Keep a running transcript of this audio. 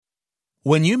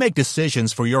When you make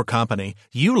decisions for your company,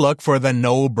 you look for the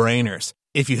no-brainers.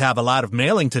 If you have a lot of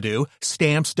mailing to do,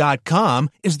 Stamps.com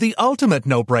is the ultimate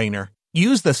no-brainer.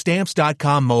 Use the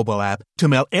Stamps.com mobile app to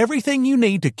mail everything you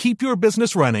need to keep your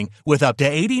business running with up to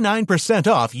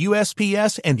 89% off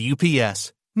USPS and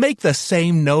UPS. Make the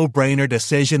same no-brainer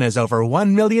decision as over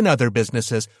 1 million other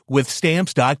businesses with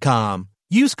Stamps.com.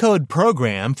 Use code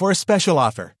PROGRAM for a special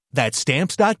offer. That's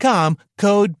Stamps.com,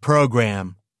 code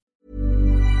PROGRAM.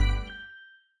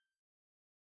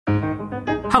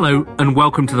 Hello and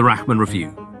welcome to the Rachman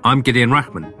Review. I'm Gideon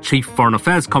Rachman, Chief Foreign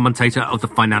Affairs Commentator of the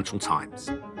Financial Times.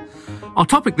 Our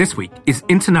topic this week is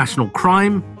international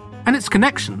crime and its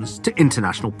connections to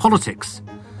international politics.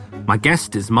 My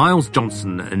guest is Miles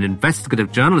Johnson, an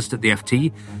investigative journalist at the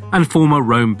FT and former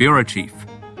Rome bureau chief.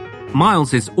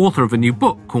 Miles is author of a new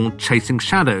book called Chasing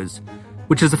Shadows,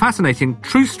 which is a fascinating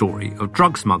true story of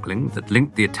drug smuggling that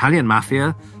linked the Italian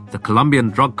mafia, the Colombian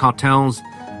drug cartels,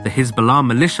 the Hezbollah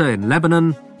militia in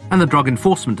Lebanon, and the Drug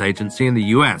Enforcement Agency in the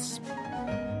US.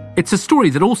 It's a story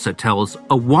that also tells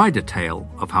a wider tale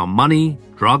of how money,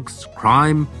 drugs,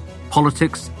 crime,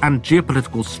 politics, and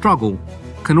geopolitical struggle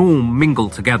can all mingle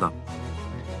together.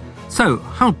 So,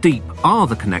 how deep are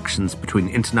the connections between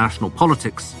international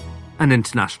politics and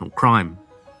international crime?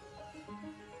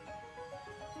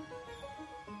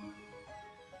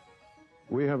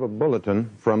 We have a bulletin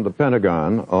from the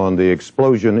Pentagon on the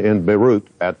explosion in Beirut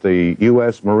at the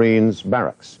U.S. Marines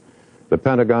barracks. The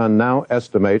Pentagon now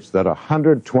estimates that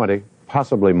 120,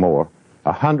 possibly more,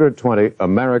 120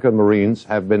 American Marines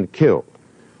have been killed.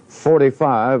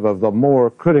 45 of the more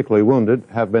critically wounded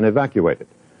have been evacuated.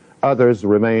 Others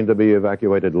remain to be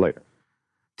evacuated later.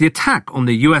 The attack on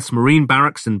the U.S. Marine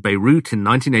barracks in Beirut in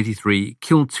 1983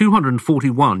 killed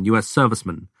 241 U.S.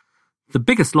 servicemen, the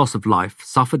biggest loss of life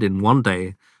suffered in one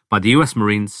day by the U.S.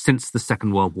 Marines since the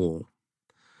Second World War.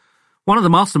 One of the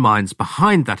masterminds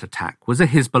behind that attack was a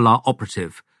Hezbollah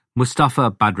operative,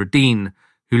 Mustafa Badreddin,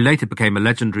 who later became a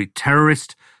legendary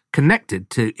terrorist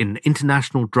connected to an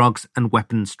international drugs and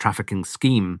weapons trafficking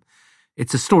scheme.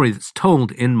 It's a story that's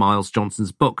told in Miles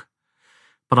Johnson's book.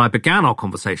 But I began our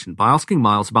conversation by asking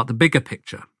Miles about the bigger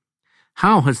picture.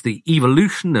 How has the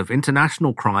evolution of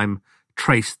international crime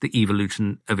traced the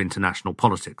evolution of international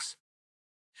politics?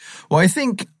 Well, I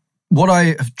think what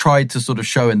I have tried to sort of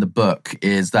show in the book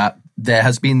is that there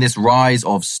has been this rise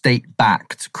of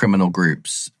state-backed criminal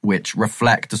groups which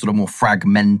reflect a sort of more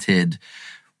fragmented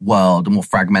world, a more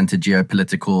fragmented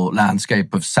geopolitical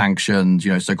landscape of sanctions,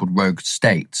 so-called rogue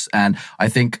states. And I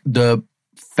think the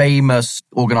famous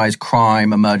organized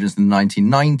crime emergence in the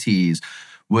 1990s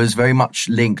was very much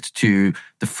linked to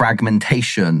the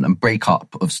fragmentation and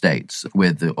breakup of states,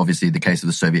 with obviously the case of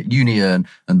the Soviet Union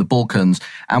and the Balkans.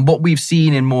 And what we've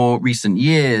seen in more recent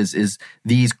years is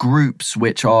these groups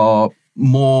which are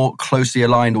more closely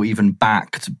aligned or even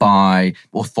backed by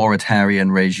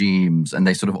authoritarian regimes, and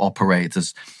they sort of operate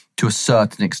as, to a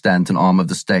certain extent, an arm of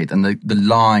the state. And the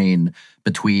line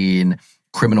between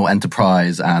criminal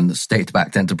enterprise and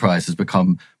state-backed enterprise has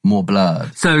become more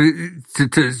blurred. So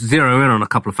to zero in on a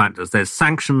couple of factors, there's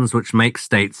sanctions which make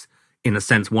states, in a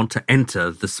sense, want to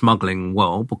enter the smuggling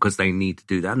world because they need to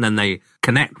do that. And then they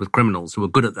connect with criminals who are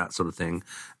good at that sort of thing.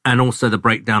 And also the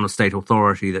breakdown of state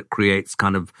authority that creates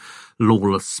kind of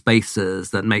lawless spaces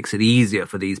that makes it easier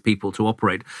for these people to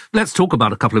operate. Let's talk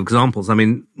about a couple of examples. I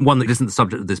mean, one that isn't the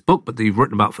subject of this book, but that you've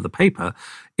written about for the paper,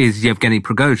 is Yevgeny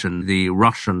Prigozhin, the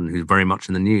Russian who's very much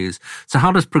in the news. So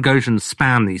how does Prigozhin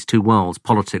span these two worlds,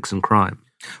 politics and crime?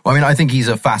 Well, I mean, I think he's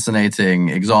a fascinating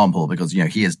example because,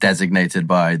 he is designated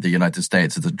by the United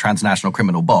States as a transnational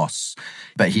criminal boss,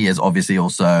 but he is obviously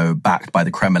also backed by the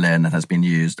Kremlin and has been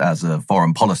used as a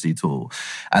foreign policy tool.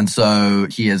 And so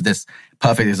he is this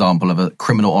perfect example of a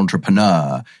criminal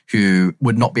entrepreneur who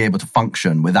would not be able to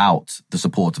function without the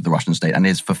support of the Russian state and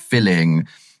is fulfilling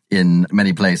in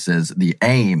many places the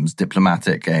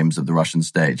diplomatic aims of the Russian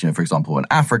state, for example, in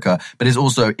Africa, but is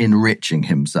also enriching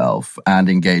himself and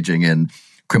engaging in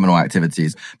criminal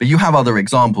activities. But you have other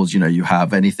examples, you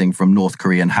have anything from North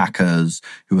Korean hackers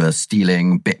who are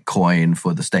stealing Bitcoin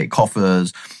for the state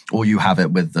coffers, or you have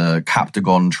it with the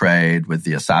Captagon trade with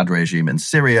the Assad regime in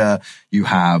Syria. You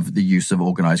have the use of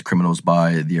organized criminals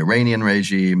by the Iranian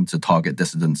regime to target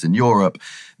dissidents in Europe.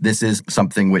 This is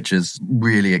something which is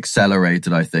really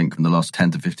accelerated, I think, in the last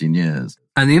 10 to 15 years.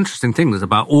 And the interesting thing is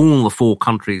about all the four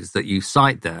countries that you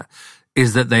cite there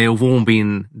is that they have all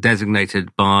been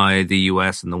designated by the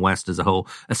US and the West as a whole,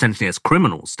 essentially as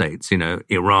criminal states,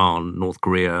 Iran, North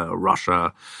Korea,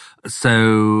 Russia.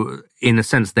 So in a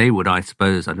sense, they would, I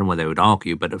suppose, I don't know whether they would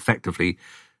argue, but effectively,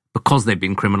 because they've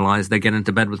been criminalized, they get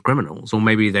into bed with criminals, or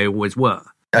maybe they always were.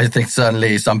 I think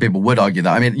certainly some people would argue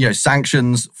that. I mean,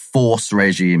 sanctions force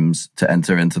regimes to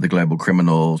enter into the global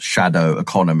criminal shadow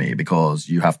economy because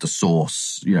you have to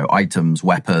source, items,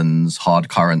 weapons, hard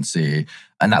currency.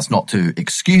 And that's not to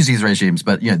excuse these regimes,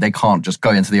 but, they can't just go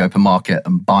into the open market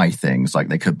and buy things like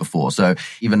they could before. So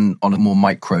even on a more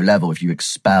micro level, if you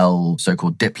expel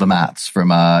so-called diplomats from,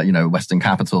 Western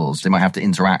capitals, they might have to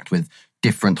interact with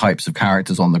different types of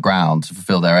characters on the ground to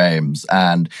fulfill their aims.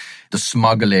 And the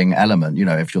smuggling element,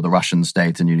 if you're the Russian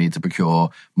state and you need to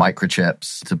procure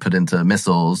microchips to put into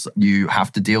missiles, you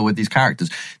have to deal with these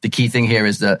characters. The key thing here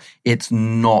is that it's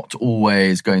not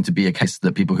always going to be a case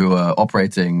that people who are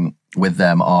operating with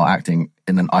them are acting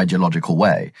in an ideological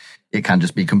way. It can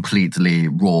just be completely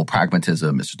raw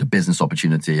pragmatism. It's just a business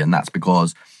opportunity. And that's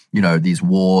because these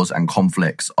wars and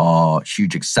conflicts are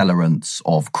huge accelerants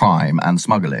of crime and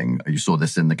smuggling. You saw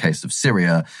this in the case of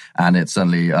Syria, and it's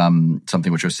certainly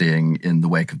something which we're seeing in the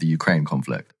wake of the Ukraine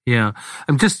conflict. Yeah.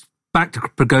 And just back to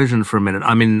Prigozhin for a minute.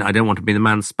 I mean, I don't want to be the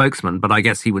man's spokesman, but I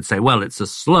guess he would say, well, it's a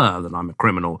slur that I'm a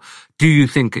criminal. Do you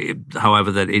think,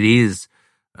 however, that it is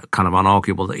kind of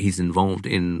unarguable that he's involved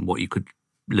in what you could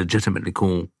legitimately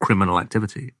call criminal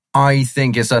activity? I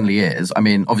think it certainly is. I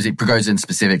mean, obviously, Prigozhin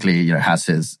specifically, has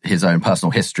his own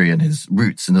personal history and his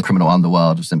roots in the criminal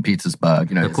underworld of St.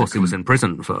 Petersburg. Of course, he was in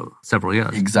prison for several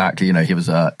years. Exactly. He was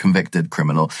a convicted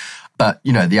criminal. But,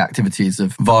 the activities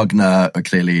of Wagner are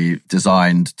clearly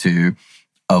designed to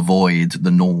avoid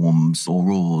the norms or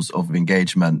rules of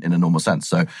engagement in a normal sense.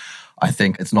 So I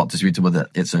think it's not disputable that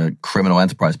it's a criminal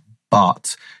enterprise,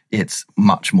 but it's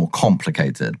much more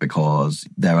complicated because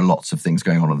there are lots of things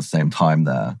going on at the same time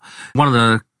there. One of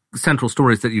the central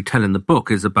stories that you tell in the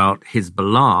book is about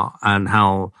Hezbollah and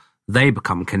how they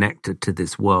become connected to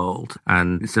this world.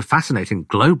 And it's a fascinating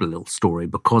global story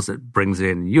because it brings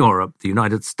in Europe, the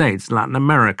United States, Latin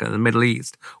America, the Middle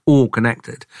East, all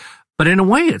connected. But in a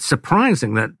way, it's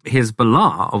surprising that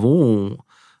Hezbollah, of all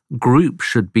groups,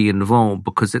 should be involved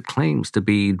because it claims to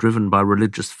be driven by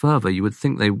religious fervor. You would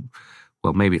think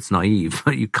well, maybe it's naive,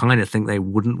 but you kind of think they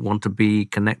wouldn't want to be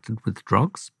connected with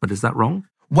drugs. But is that wrong?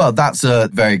 Well, that's a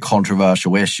very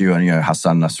controversial issue. And,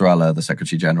 Hassan Nasrallah, the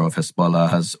Secretary General of Hezbollah,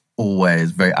 has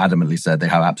always very adamantly said they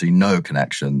have absolutely no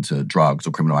connection to drugs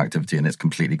or criminal activity, and it's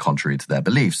completely contrary to their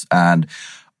beliefs. And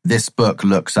this book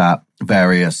looks at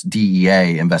various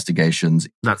DEA investigations.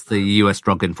 That's the US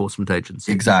Drug Enforcement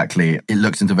Agency. Exactly. It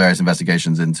looks into various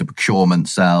investigations into procurement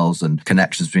cells and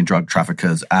connections between drug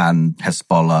traffickers and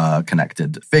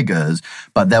Hezbollah-connected figures.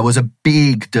 But there was a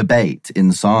big debate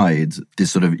inside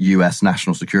this sort of US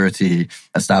national security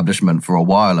establishment for a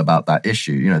while about that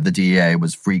issue. The DEA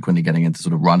was frequently getting into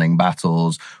sort of running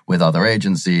battles with other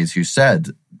agencies who said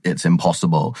it's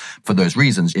impossible. For those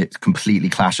reasons, it completely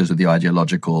clashes with the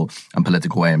ideological and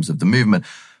political aims of the movement.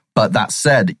 But that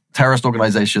said, terrorist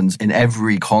organizations in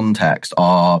every context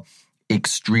are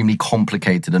extremely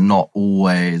complicated and not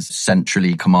always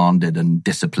centrally commanded and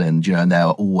disciplined, and there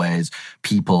are always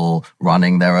people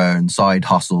running their own side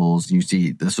hustles. You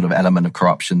see the sort of element of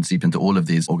corruption seep into all of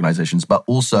these organizations. But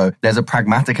also there's a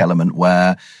pragmatic element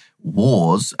where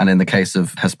wars, and in the case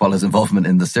of Hezbollah's involvement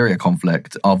in the Syria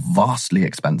conflict, are vastly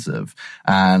expensive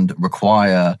and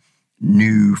require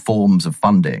new forms of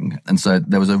funding. And so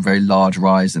there was a very large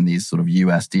rise in these sort of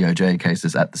US DOJ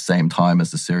cases at the same time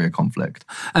as the Syria conflict.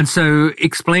 And so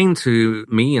explain to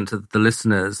me and to the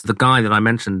listeners, the guy that I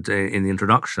mentioned in the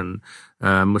introduction,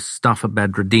 Mustafa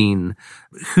Bedreddin,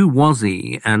 who was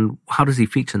he and how does he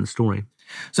feature in the story?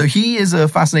 So he is a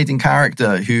fascinating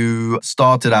character who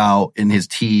started out in his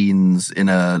teens in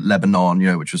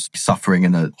Lebanon, which was suffering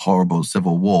in a horrible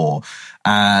civil war.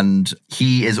 And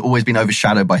he has always been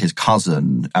overshadowed by his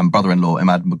cousin and brother-in-law,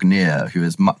 Imad Mugnir, who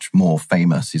is much more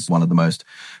famous. He's one of the most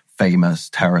famous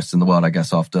terrorists in the world, I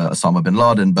guess, after Osama bin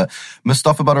Laden. But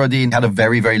Mustafa Bedreddin had a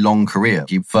very, very long career.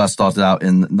 He first started out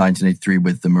in 1983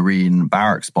 with the Marine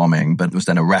barracks bombing, but was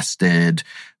then arrested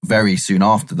very soon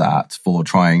after that for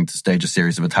trying to stage a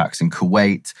series of attacks in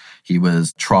Kuwait. He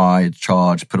was tried,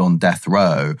 charged, put on death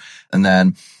row. And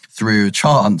then through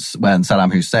chance, when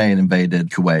Saddam Hussein invaded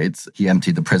Kuwait, he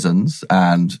emptied the prisons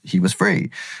and he was free.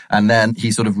 And then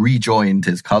he sort of rejoined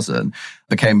his cousin,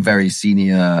 became very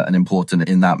senior and important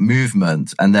in that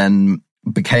movement, and then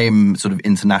became sort of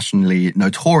internationally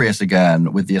notorious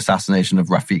again with the assassination of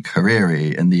Rafiq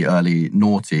Hariri in the early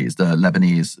noughties, the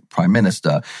Lebanese prime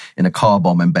minister, in a car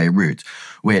bomb in Beirut,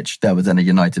 which there was then a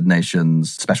United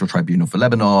Nations Special Tribunal for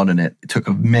Lebanon, and it took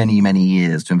many, many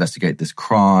years to investigate this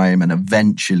crime, and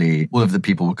eventually all of the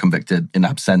people were convicted in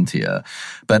absentia.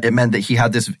 But it meant that he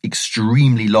had this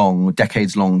extremely long,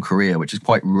 decades-long career, which is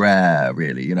quite rare,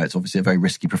 really. It's obviously a very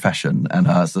risky profession, and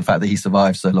so the fact that he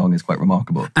survived so long is quite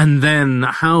remarkable. And then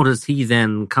how does he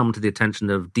then come to the attention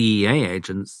of DEA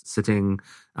agents sitting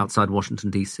outside Washington,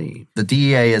 D.C.? The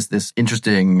DEA is this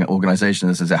interesting organization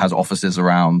that says it has offices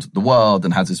around the world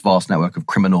and has this vast network of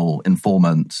criminal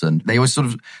informants. And they always sort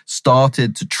of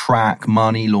started to track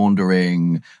money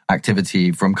laundering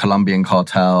activity from Colombian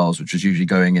cartels, which was usually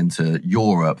going into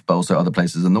Europe, but also other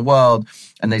places in the world.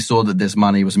 And they saw that this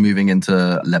money was moving into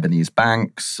Lebanese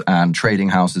banks and trading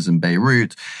houses in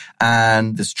Beirut.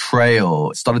 And this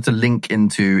trail started to link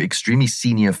into extremely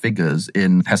senior figures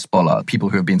in Hezbollah, people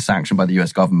who have been sanctioned by the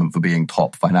US government for being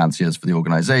top financiers for the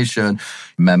organization,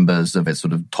 members of its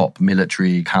sort of top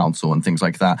military council and things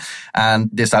like that. And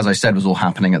this, as I said, was all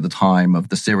happening at the time of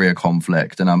the Syria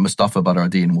conflict. And Mustafa Badr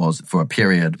ad-Din was, for a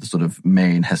period, the sort of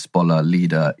main Hezbollah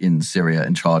leader in Syria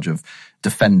in charge of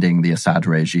defending the Assad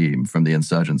regime from the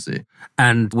insurgency.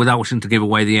 And without wishing to give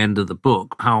away the end of the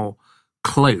book, how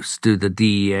close do the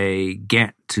DEA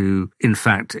get to, in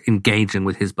fact, engaging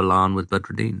with Hezbollah and with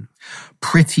Badruddin?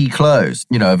 Pretty close.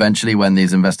 Eventually when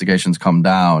these investigations come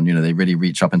down, they really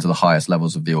reach up into the highest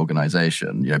levels of the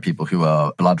organization. People who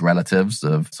are blood relatives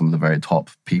of some of the very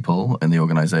top people in the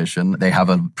organization. They have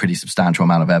a pretty substantial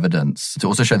amount of evidence to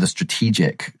also show the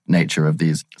strategic nature of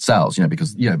these cells,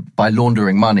 because, by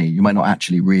laundering money, you might not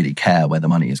actually really care where the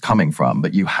money is coming from,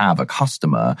 but you have a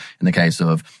customer, in the case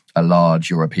of a large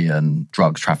European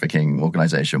drugs trafficking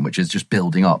organization, which is just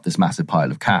building up this massive pile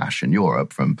of cash in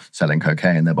Europe from selling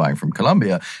cocaine they're buying from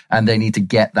Colombia, and they need to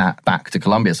get that back to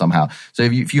Colombia somehow. So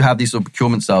if you have these sort of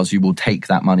procurement cells, you will take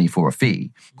that money for a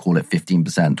fee, call it 15%,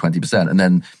 20%, and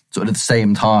then sort of at the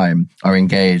same time are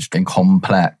engaged in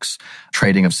complex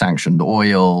trading of sanctioned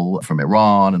oil from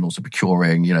Iran and also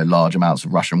procuring, large amounts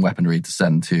of Russian weaponry to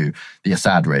send to the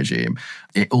Assad regime.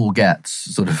 It all gets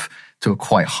sort of to a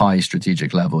quite high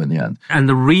strategic level in the end. And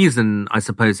the reason, I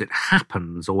suppose, it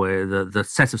happens, or the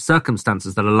set of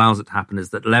circumstances that allows it to happen, is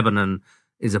that Lebanon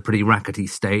is a pretty rackety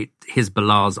state.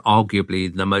 Hezbollah's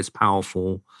arguably the most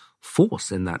powerful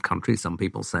force in that country, some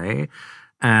people say.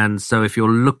 And so if you're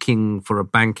looking for a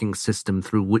banking system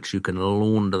through which you can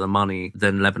launder the money,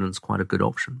 then Lebanon's quite a good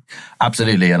option.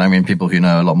 Absolutely. And I mean, people who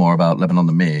know a lot more about Lebanon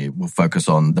than me will focus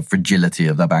on the fragility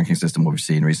of their banking system, what we've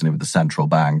seen recently with the central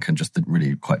bank and just the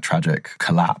really quite tragic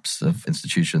collapse of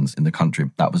institutions in the country.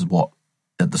 That was what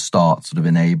at the start sort of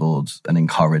enabled and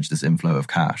encouraged this inflow of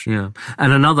cash. Yeah.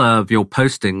 And another of your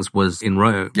postings was in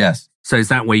Rome. Yes. So is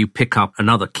that where you pick up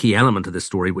another key element of this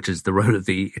story, which is the role of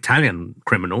the Italian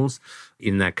criminals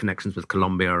in their connections with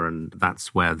Colombia, and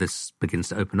that's where this begins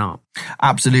to open up?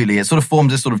 Absolutely. It sort of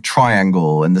forms this sort of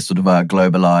triangle in this sort of a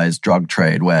globalized drug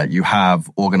trade where you have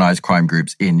organized crime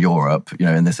groups in Europe,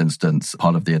 in this instance,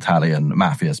 part of the Italian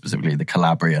mafia, specifically the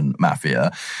Calabrian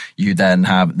mafia. You then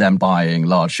have them buying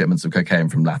large shipments of cocaine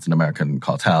from Latin American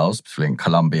cartels, specifically in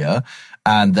Colombia.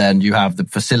 And then you have the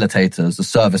facilitators, the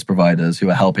service providers who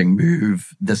are helping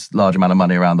move this large amount of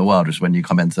money around the world, which is when you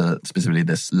come into specifically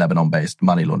this Lebanon-based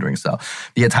money laundering cell.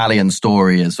 The Italian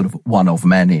story is sort of one of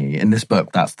many. In this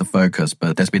book, that's the focus,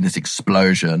 but there's been this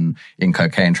explosion in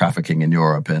cocaine trafficking in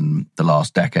Europe in the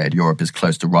last decade. Europe is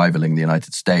close to rivaling the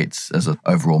United States as an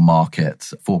overall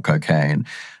market for cocaine.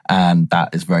 And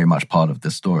that is very much part of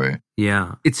this story.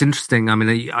 Yeah, it's interesting. I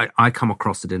mean, I come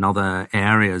across it in other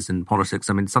areas in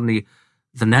politics. I mean, suddenly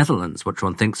the Netherlands, which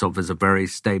one thinks of as a very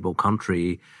stable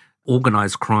country,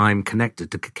 organized crime connected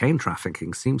to cocaine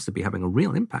trafficking seems to be having a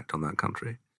real impact on that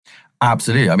country.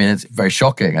 Absolutely. I mean, it's very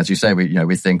shocking. As you say,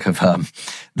 we think of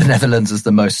the Netherlands as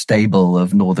the most stable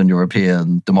of Northern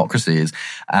European democracies.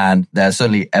 And there are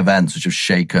certainly events which have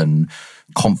shaken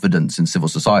confidence in civil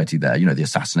society there. The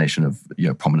assassination of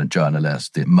prominent journalists,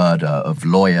 the murder of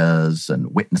lawyers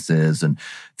and witnesses and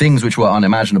things which were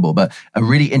unimaginable. But a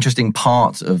really interesting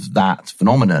part of that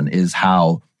phenomenon is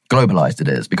how globalized it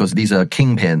is, because these are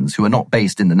kingpins who are not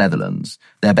based in the Netherlands.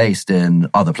 They're based in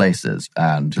other places.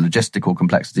 And the logistical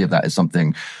complexity of that is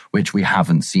something which we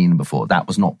haven't seen before. That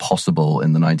was not possible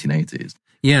in the 1980s.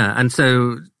 Yeah, and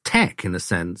so tech, in a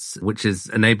sense, which is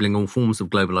enabling all forms of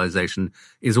globalization,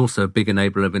 is also a big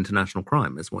enabler of international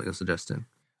crime, is what you're suggesting.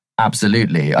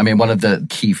 Absolutely. I mean, one of the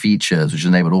key features which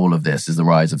enabled all of this is the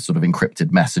rise of sort of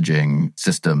encrypted messaging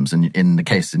systems. And in the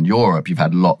case in Europe, you've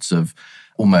had lots of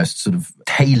almost sort of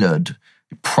tailored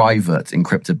private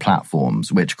encrypted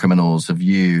platforms, which criminals have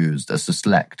used as a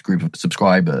select group of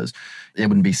subscribers. It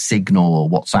wouldn't be Signal or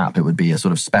WhatsApp. It would be a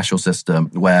sort of special system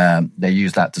where they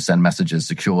use that to send messages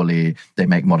securely. They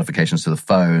make modifications to the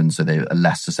phone so they are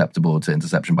less susceptible to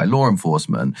interception by law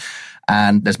enforcement.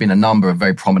 And there's been a number of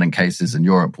very prominent cases in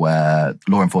Europe where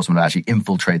law enforcement have actually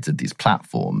infiltrated these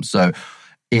platforms. So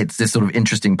it's this sort of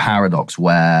interesting paradox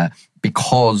where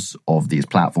because of these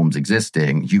platforms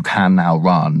existing, you can now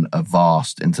run a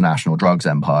vast international drugs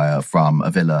empire from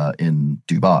a villa in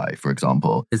Dubai, for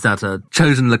example. Is that a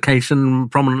chosen location,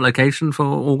 prominent location for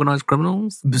organized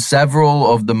criminals?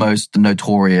 Several of the most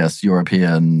notorious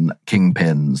European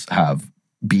kingpins have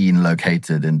been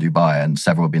located in Dubai, and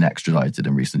several have been extradited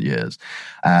in recent years.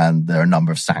 And there are a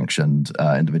number of sanctioned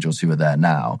individuals who are there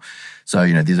now. So,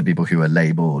 these are people who are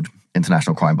labeled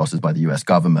international crime bosses by the US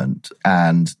government,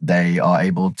 and they are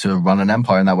able to run an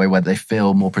empire in that way where they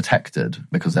feel more protected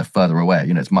because they're further away.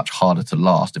 It's much harder to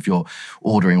last. If you're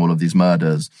ordering all of these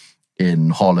murders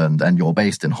in Holland and you're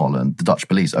based in Holland, the Dutch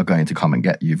police are going to come and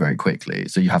get you very quickly.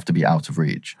 So you have to be out of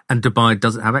reach. And Dubai,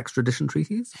 does it have extradition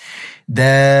treaties?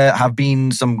 There have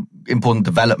been some important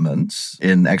developments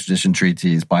in extradition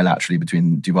treaties bilaterally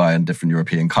between Dubai and different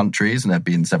European countries. And there have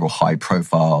been several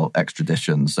high-profile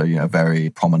extraditions. So, a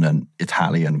very prominent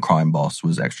Italian crime boss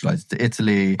was extradited to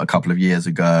Italy a couple of years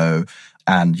ago.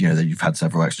 And, you've had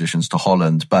several extraditions to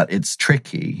Holland, but it's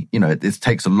tricky. It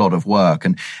takes a lot of work.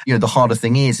 And, the harder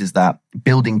thing is that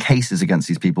building cases against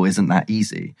these people isn't that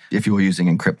easy. If you're using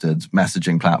encrypted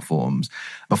messaging platforms,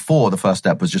 before the first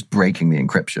step was just breaking the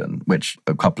encryption, which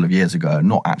a couple of years ago,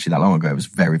 not actually that long ago, was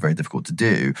very, very difficult to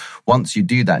do. Once you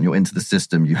do that and you're into the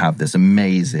system, you have this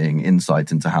amazing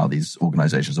insight into how these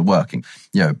organizations are working.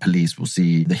 Police will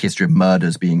see the history of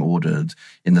murders being ordered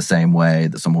in the same way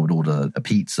that someone would order a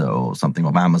pizza or something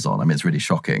of Amazon. I mean, it's really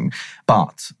shocking.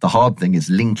 But the hard thing is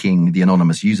linking the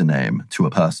anonymous username to a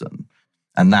person.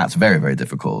 And that's very, very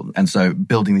difficult. And so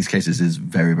building these cases is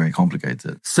very, very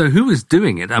complicated. So who is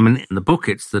doing it? I mean, in the book,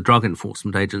 it's the Drug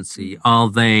Enforcement Agency. Are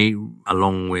they,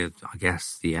 along with, I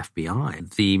guess, the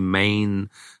FBI, the main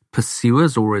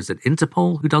pursuers, or is it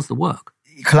Interpol? Who does the work?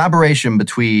 Collaboration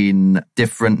between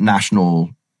different national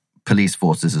police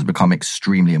forces has become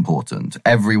extremely important.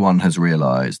 Everyone has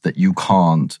realized that you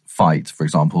can't fight, for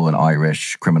example, an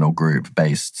Irish criminal group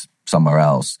based somewhere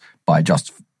else by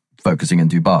just focusing in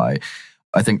Dubai.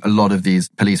 I think a lot of these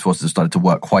police forces have started to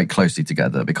work quite closely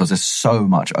together because there's so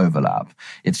much overlap.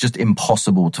 It's just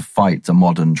impossible to fight a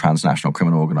modern transnational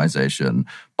criminal organization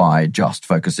by just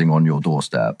focusing on your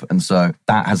doorstep. And so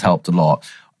that has helped a lot.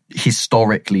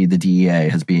 Historically, the DEA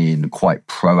has been quite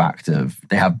proactive.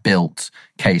 They have built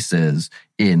cases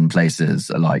in places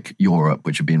like Europe,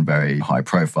 which have been very high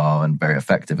profile and very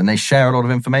effective. And they share a lot of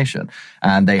information.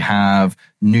 And they have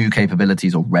new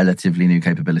capabilities or relatively new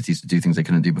capabilities to do things they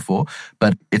couldn't do before.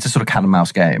 But it's a sort of cat and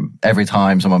mouse game. Every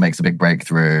time someone makes a big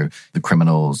breakthrough, the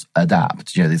criminals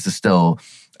adapt. This is still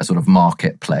a sort of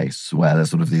marketplace where there's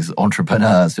sort of these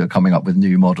entrepreneurs who are coming up with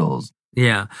new models.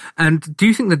 Yeah. And do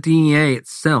you think the DEA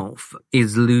itself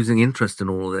is losing interest in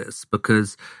all of this?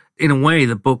 Because in a way,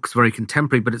 the book's very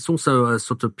contemporary, but it's also a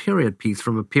sort of period piece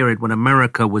from a period when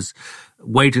America was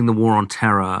waging the war on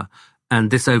terror,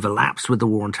 and this overlaps with the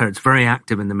war on terror. It's very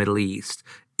active in the Middle East.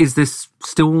 Is this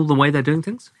still the way they're doing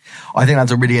things? I think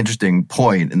that's a really interesting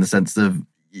point in the sense of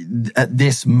at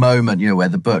this moment, where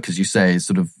the book, as you say,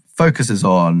 sort of focuses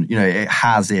on, it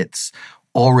has its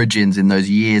origins in those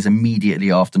years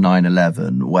immediately after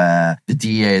 9/11, where the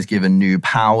DEA is given new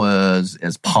powers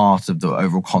as part of the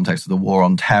overall context of the war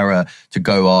on terror to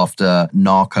go after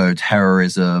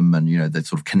narco-terrorism and, the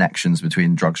sort of connections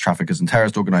between drugs traffickers and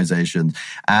terrorist organizations,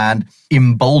 and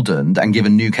emboldened and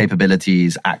given new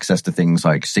capabilities, access to things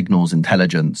like signals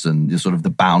intelligence and the sort of the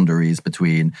boundaries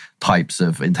between types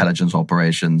of intelligence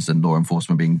operations and law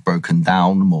enforcement being broken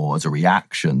down more as a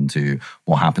reaction to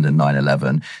what happened in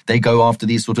 9/11. They go after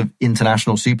these sort of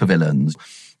international supervillains.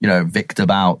 Victor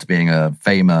Bout being a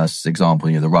famous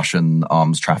example, the Russian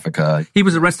arms trafficker. He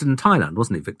was arrested in Thailand,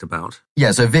 wasn't he, Victor Bout?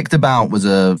 Yeah, so Victor Bout was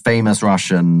a famous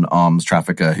Russian arms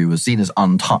trafficker who was seen as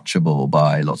untouchable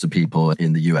by lots of people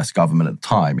in the US government at the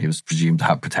time. He was presumed to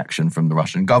have protection from the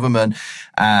Russian government,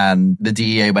 and the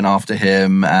DEA went after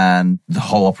him, and the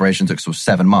whole operation took sort of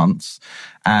 7 months.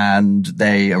 And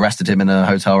they arrested him in a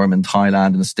hotel room in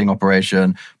Thailand in a sting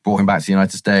operation, brought him back to the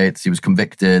United States. He was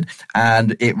convicted,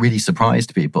 and it really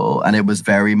surprised people. And it was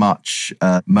very much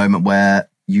a moment where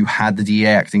you had the DEA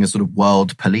acting as sort of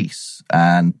world police.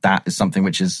 And that is something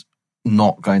which is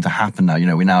not going to happen now.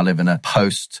 We now live in a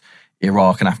post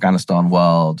Iraq and Afghanistan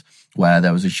world, where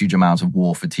there was a huge amount of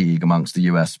war fatigue amongst the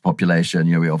US population.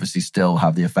 We obviously still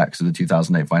have the effects of the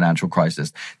 2008 financial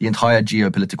crisis. The entire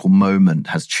geopolitical moment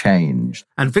has changed.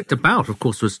 And Victor Bout, of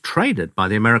course, was traded by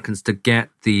the Americans to get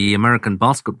the American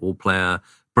basketball player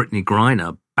Brittany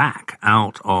Griner back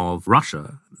out of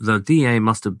Russia. The DA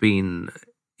must have been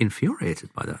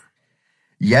infuriated by that.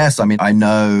 Yes, I mean, I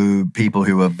know people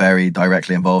who were very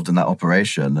directly involved in that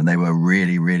operation, and they were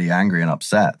really, really angry and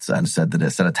upset and said that it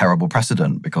set a terrible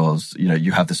precedent because,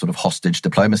 you have this sort of hostage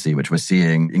diplomacy, which we're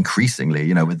seeing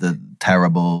increasingly, with the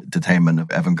terrible detainment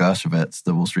of Evan Gershkovich,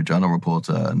 the Wall Street Journal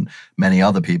reporter, and many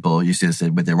other people. You see this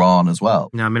with Iran as well.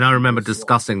 Yeah, I mean, I remember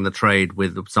discussing the trade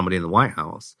with somebody in the White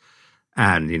House.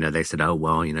 And, they said, oh,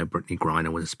 well, Brittany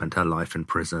Griner would have spent her life in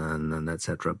prison and et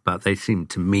cetera. But they seemed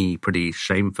to me pretty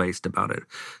shamefaced about it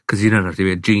because you don't have to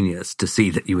be a genius to see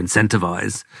that you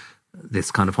incentivize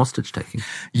this kind of hostage taking.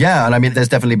 Yeah, and I mean, there's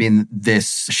definitely been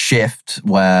this shift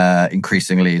where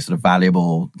increasingly sort of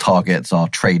valuable targets are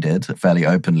traded fairly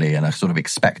openly and are sort of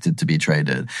expected to be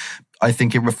traded. I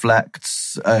think it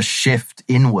reflects a shift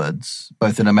inwards,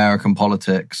 both in American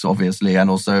politics, obviously, and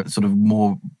also sort of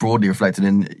more broadly reflected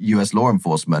in US law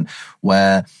enforcement,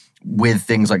 where with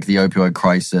things like the opioid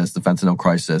crisis, the fentanyl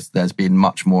crisis, there's been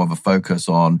much more of a focus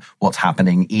on what's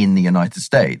happening in the United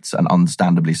States, and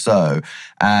understandably so.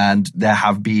 And there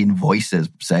have been voices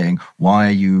saying, why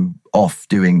are you off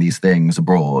doing these things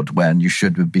abroad when you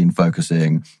should have been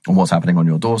focusing on what's happening on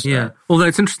your doorstep? Yeah, although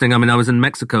it's interesting. I mean, I was in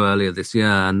Mexico earlier this year,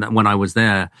 and when I was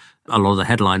there, a lot of the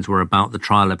headlines were about the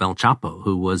trial of El Chapo,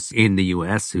 who was in the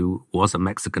US, who was a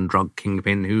Mexican drug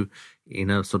kingpin who, in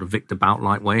a sort of Victor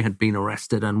Bout-like way, had been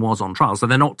arrested and was on trial. So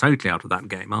they're not totally out of that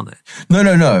game, are they?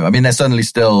 No. I mean, they're certainly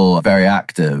still very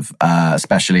active,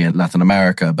 especially in Latin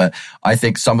America. But I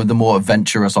think some of the more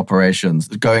adventurous operations,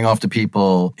 going after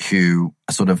people who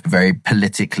are sort of very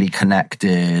politically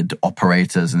connected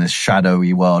operators in this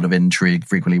shadowy world of intrigue,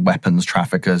 frequently weapons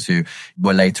traffickers who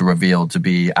were later revealed to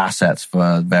be assets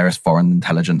for various foreign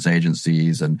intelligence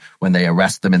agencies. And when they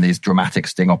arrest them in these dramatic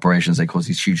sting operations, they cause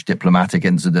these huge diplomatic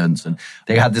incidents. And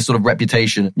they had this sort of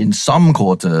reputation in some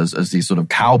quarters as these sort of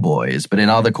cowboys, but in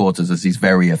other quarters as these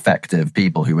very effective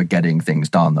people who were getting things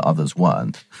done that others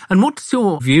weren't. And what's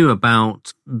your view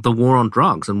about the war on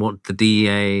drugs and what the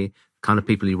DEA kind of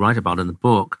people you write about in the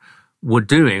book were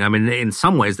doing? I mean, in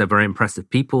some ways, they're very impressive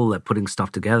people. They're putting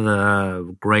stuff together,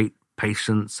 great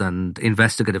patience and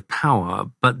investigative power.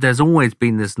 But there's always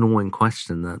been this gnawing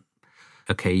question that,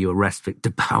 okay, you arrest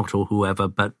Victor Bout or whoever,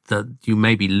 but that you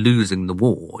may be losing the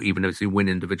war, even if you win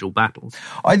individual battles.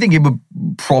 I think it would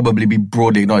probably be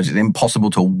broadly acknowledged it's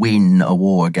impossible to win a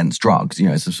war against drugs.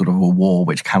 It's a sort of a war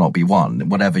which cannot be won.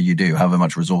 Whatever you do, however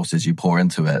much resources you pour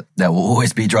into it, there will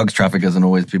always be drugs traffickers and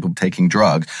always people taking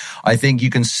drugs. I think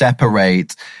you can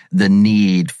separate the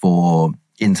need for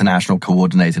international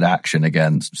coordinated action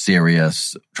against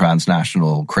serious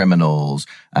transnational criminals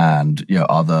and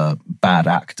other bad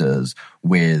actors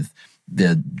with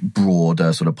the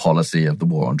broader sort of policy of the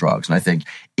war on drugs. And I think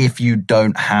if you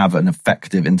don't have an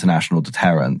effective international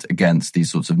deterrent against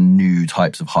these sorts of new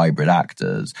types of hybrid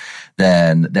actors,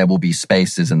 then there will be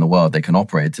spaces in the world they can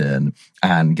operate in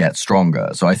and get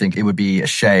stronger. So I think it would be a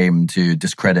shame to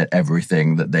discredit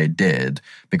everything that they did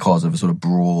because of a sort of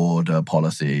broader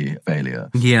policy failure.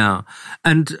 Yeah.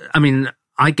 And I mean,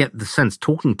 I get the sense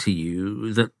talking to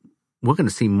you that we're going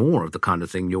to see more of the kind of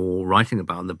thing you're writing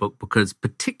about in the book, because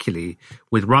particularly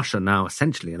with Russia now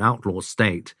essentially an outlaw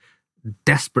state,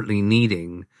 desperately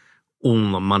needing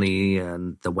all the money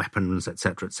and the weapons, et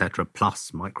cetera,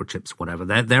 plus microchips, whatever.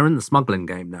 They're in the smuggling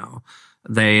game now.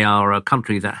 They are a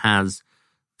country that has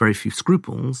very few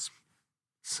scruples.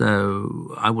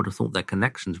 So I would have thought their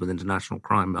connections with international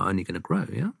crime are only going to grow,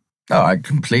 yeah? Oh, I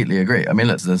completely agree. I mean,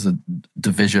 there's a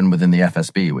division within the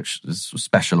FSB which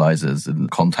specializes in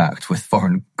contact with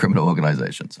foreign criminal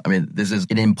organizations. I mean, this is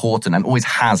an important and always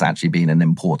has actually been an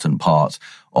important part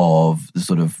of the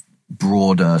sort of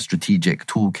broader strategic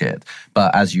toolkit.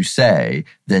 But as you say,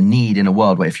 the need in a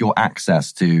world where if your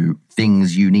access to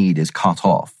things you need is cut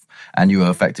off and you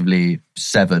are effectively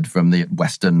severed from the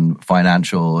Western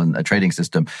financial and trading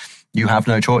system, you have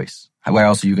no choice. Where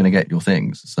else are you going to get your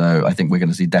things? So I think we're going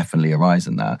to see definitely a rise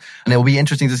in that. And it will be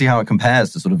interesting to see how it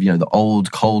compares to sort of, the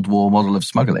old Cold War model of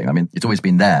smuggling. I mean, it's always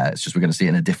been there. It's just we're going to see it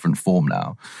in a different form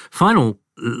now. Final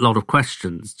lot of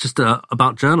questions just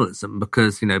about journalism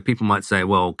because, people might say,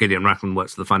 well, Gideon Rachman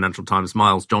works for the Financial Times,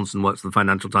 Miles Johnson works for the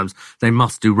Financial Times. They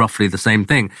must do roughly the same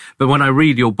thing. But when I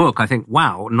read your book, I think,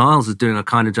 wow, Niles is doing a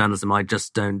kind of journalism I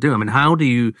just don't do. I mean, how do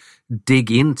you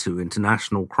dig into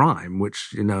international crime,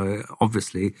 which,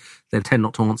 obviously they tend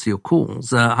not to answer your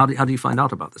calls? How do you find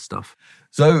out about this stuff?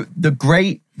 So the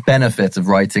great benefit of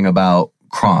writing about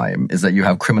crime is that you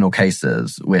have criminal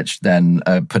cases which then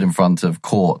are put in front of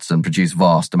courts and produce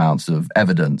vast amounts of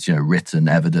evidence, written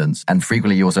evidence. And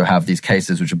frequently you also have these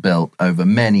cases which are built over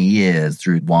many years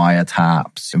through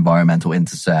wiretaps, environmental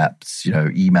intercepts,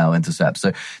 email intercepts.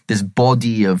 So this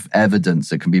body of evidence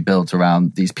that can be built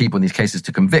around these people in these cases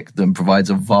to convict them provides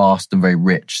a vast and very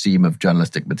rich seam of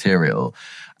journalistic material.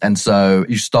 And so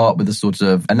you start with a sort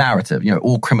of a narrative.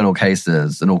 All criminal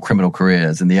cases and all criminal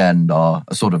careers in the end are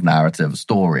a sort of narrative, a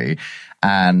story.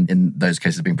 And in those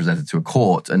cases being presented to a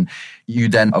court. And you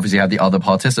then obviously have the other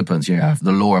participants. You have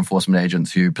the law enforcement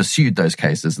agents who pursued those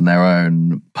cases and their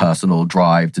own personal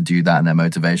drive to do that and their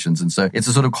motivations. And so it's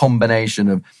a sort of combination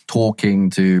of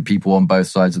talking to people on both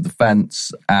sides of the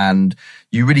fence. And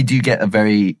you really do get a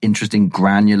very interesting,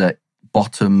 granular,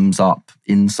 bottoms-up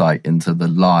insight into the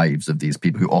lives of these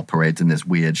people who operate in this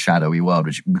weird, shadowy world,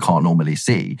 which we can't normally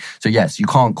see. So yes, you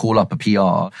can't call up a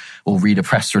PR or read a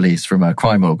press release from a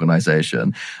crime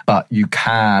organization, but you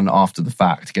can, after the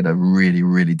fact, get a really,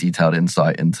 really detailed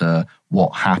insight into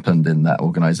what happened in that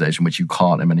organization, which you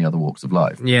can't in many other walks of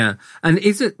life. Yeah. And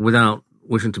is it, without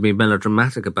wishing to be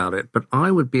melodramatic about it, but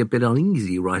I would be a bit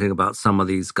uneasy writing about some of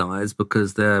these guys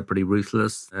because they're pretty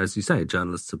ruthless. As you say,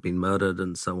 journalists have been murdered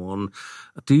and so on.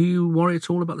 Do you worry at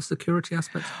all about the security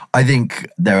aspect? I think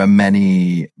there are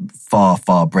many far,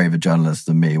 far braver journalists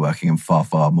than me working in far,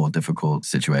 far more difficult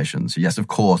situations. Yes, of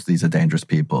course, these are dangerous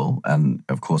people. And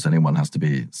of course, anyone has to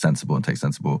be sensible and take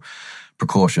sensible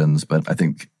precautions. But I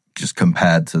think just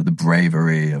compared to the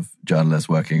bravery of journalists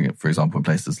working, for example, in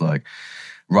places like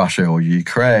Russia or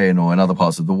Ukraine or in other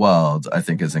parts of the world, I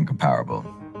think is incomparable.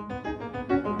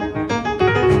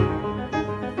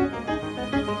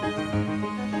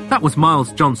 That was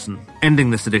Miles Johnson,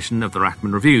 ending this edition of the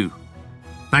Rachman Review.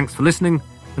 Thanks for listening,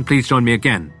 and please join me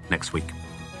again next week.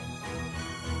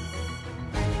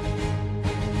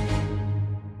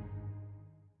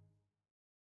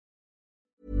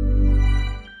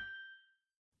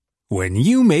 When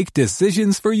you make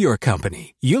decisions for your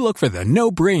company, you look for the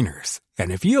no-brainers.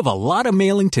 And if you have a lot of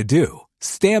mailing to do,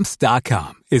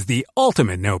 Stamps.com is the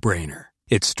ultimate no-brainer.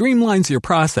 It streamlines your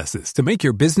processes to make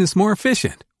your business more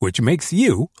efficient, which makes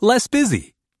you less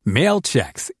busy. Mail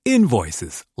checks,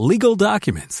 invoices, legal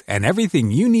documents, and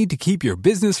everything you need to keep your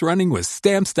business running with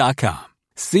Stamps.com.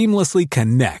 Seamlessly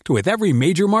connect with every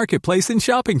major marketplace and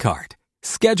shopping cart.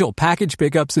 Schedule package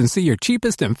pickups and see your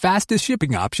cheapest and fastest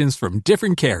shipping options from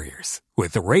different carriers.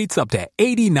 With rates up to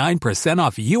 89%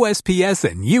 off USPS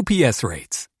and UPS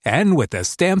rates. And with the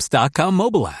Stamps.com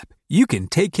mobile app, you can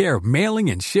take care of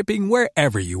mailing and shipping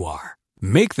wherever you are.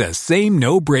 Make the same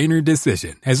no-brainer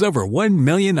decision as over 1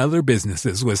 million other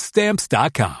businesses with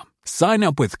Stamps.com. Sign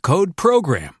up with code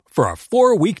PROGRAM for a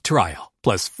 4-week trial,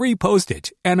 plus free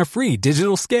postage and a free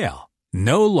digital scale.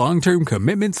 No long-term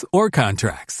commitments or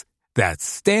contracts. That's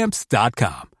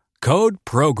Stamps.com. Code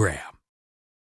PROGRAM.